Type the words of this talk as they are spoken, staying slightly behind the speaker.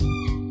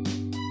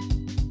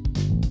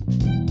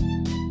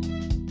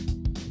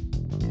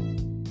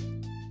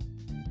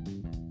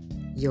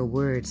Your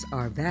words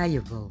are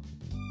valuable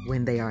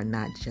when they are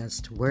not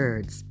just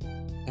words,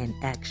 and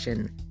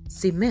action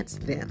cements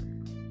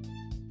them.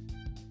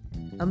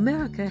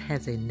 America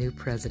has a new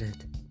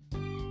president,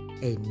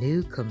 a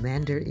new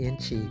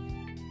commander-in-chief.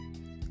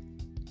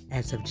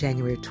 As of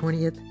January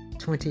 20th,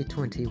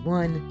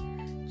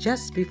 2021,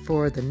 just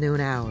before the noon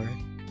hour,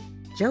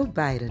 Joe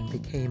Biden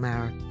became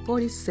our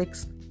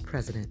 46th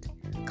president.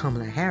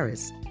 Kamala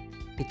Harris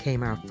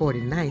became our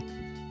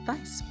 49th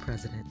vice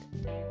president.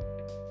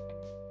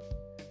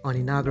 On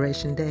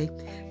Inauguration Day,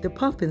 the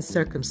pomp and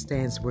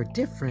circumstance were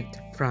different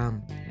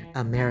from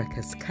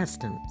America's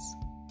customs.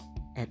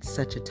 At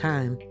such a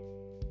time,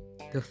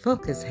 the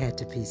focus had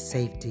to be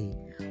safety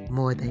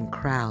more than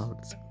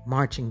crowds,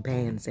 marching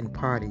bands, and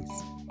parties.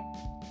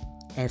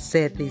 As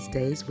said these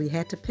days, we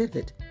had to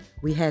pivot.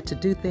 We had to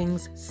do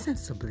things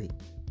sensibly.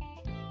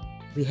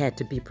 We had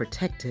to be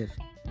protective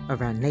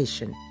of our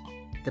nation,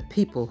 the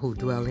people who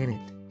dwell in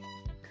it.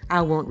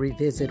 I won't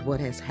revisit what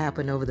has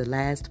happened over the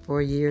last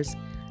 4 years,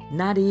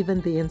 not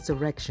even the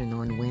insurrection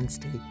on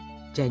Wednesday,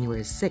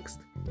 January 6th,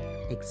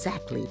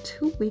 exactly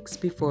 2 weeks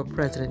before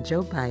President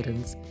Joe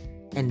Biden's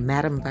and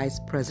Madam Vice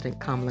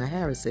President Kamala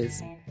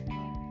Harris's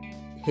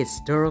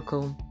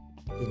historical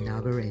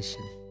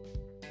inauguration.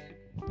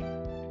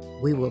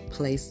 We will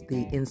place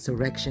the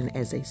insurrection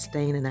as a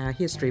stain in our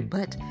history,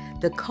 but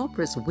the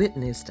culprits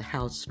witnessed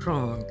how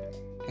strong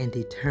and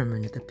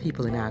determined the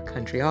people in our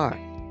country are.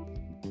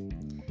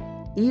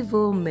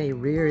 Evil may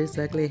rear its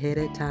ugly head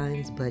at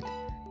times, but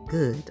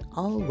good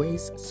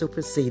always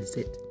supersedes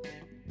it.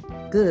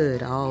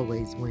 Good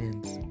always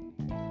wins.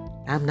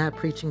 I'm not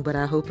preaching, but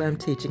I hope I'm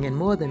teaching, and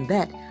more than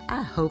that,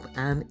 I hope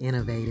I'm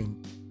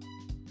innovating.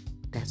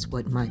 That's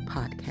what my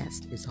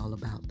podcast is all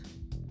about.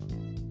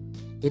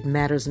 It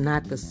matters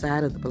not the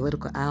side of the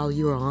political aisle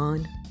you are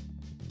on.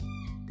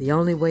 The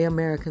only way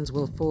Americans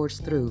will forge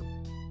through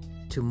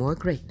to more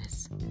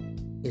greatness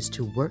is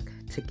to work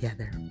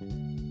together.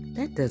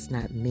 That does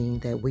not mean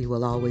that we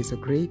will always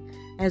agree,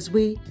 as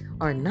we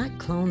are not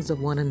clones of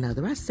one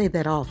another. I say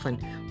that often,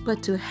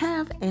 but to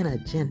have an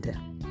agenda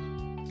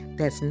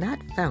that's not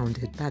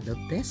founded by the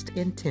best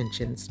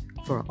intentions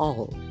for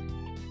all,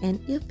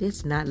 and if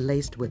it's not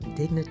laced with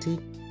dignity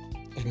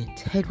and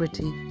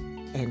integrity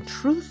and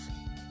truth,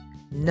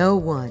 no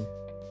one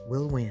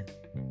will win.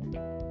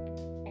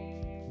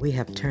 We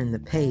have turned the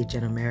page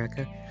in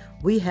America.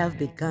 We have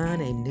begun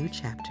a new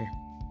chapter.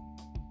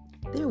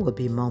 There will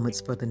be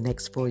moments for the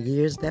next 4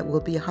 years that will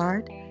be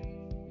hard.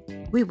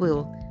 We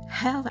will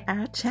have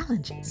our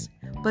challenges.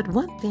 But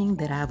one thing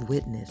that I've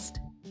witnessed,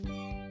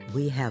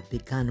 we have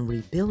begun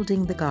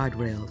rebuilding the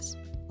guardrails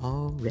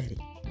already.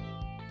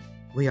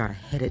 We are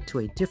headed to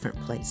a different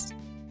place,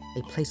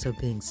 a place of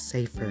being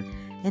safer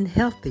and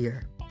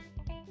healthier.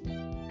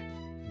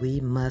 We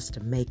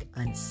must make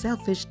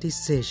unselfish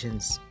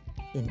decisions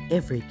in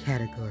every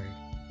category.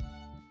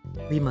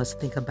 We must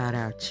think about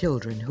our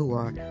children who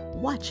are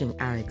watching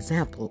our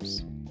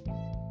examples.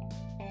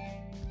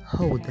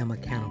 Hold them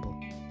accountable.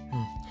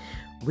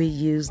 We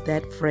use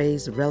that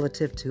phrase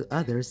relative to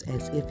others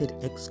as if it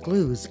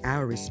excludes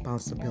our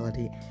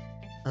responsibility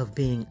of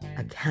being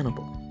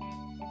accountable.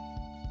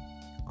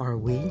 Are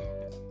we,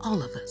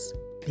 all of us,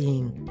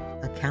 being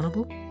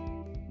accountable?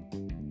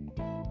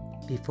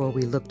 Before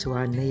we look to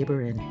our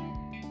neighbor and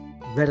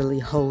readily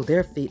hold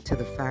their feet to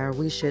the fire,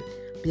 we should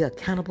be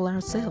accountable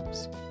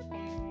ourselves.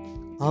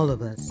 All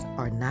of us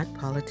are not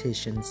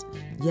politicians,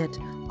 yet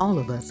all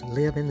of us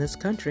live in this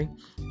country.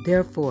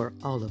 Therefore,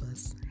 all of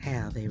us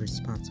have a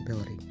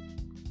responsibility.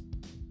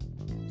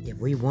 If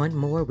we want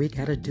more, we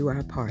got to do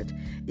our part.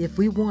 If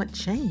we want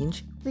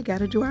change, we got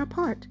to do our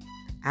part.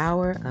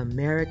 Our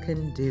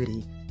American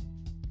duty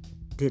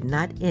did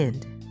not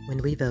end when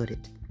we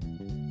voted.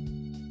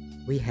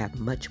 We have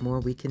much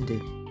more we can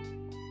do.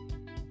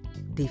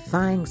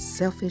 Defying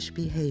selfish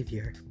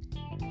behavior.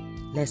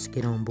 Let's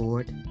get on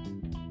board.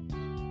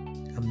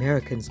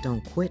 Americans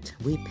don't quit,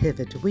 we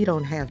pivot. We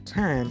don't have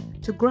time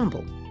to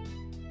grumble.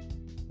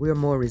 We're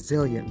more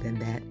resilient than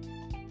that.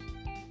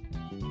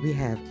 We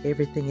have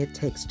everything it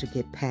takes to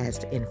get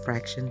past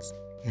infractions.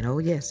 And oh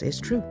yes, it's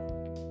true.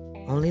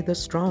 Only the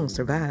strong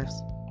survives.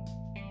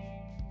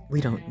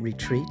 We don't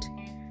retreat.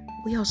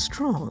 We are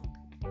strong.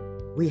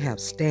 We have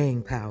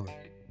staying power.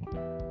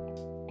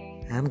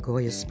 I'm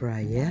Goya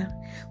Spry,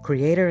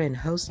 creator and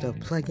host of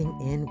Plugging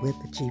In with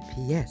the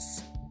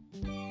GPS.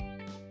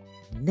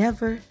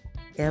 Never,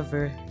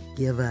 ever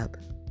give up.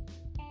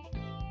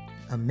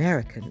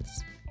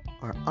 Americans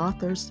are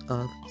authors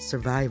of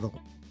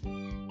survival.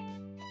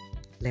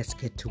 Let's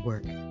get to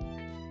work.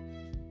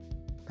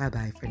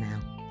 Bye-bye for now.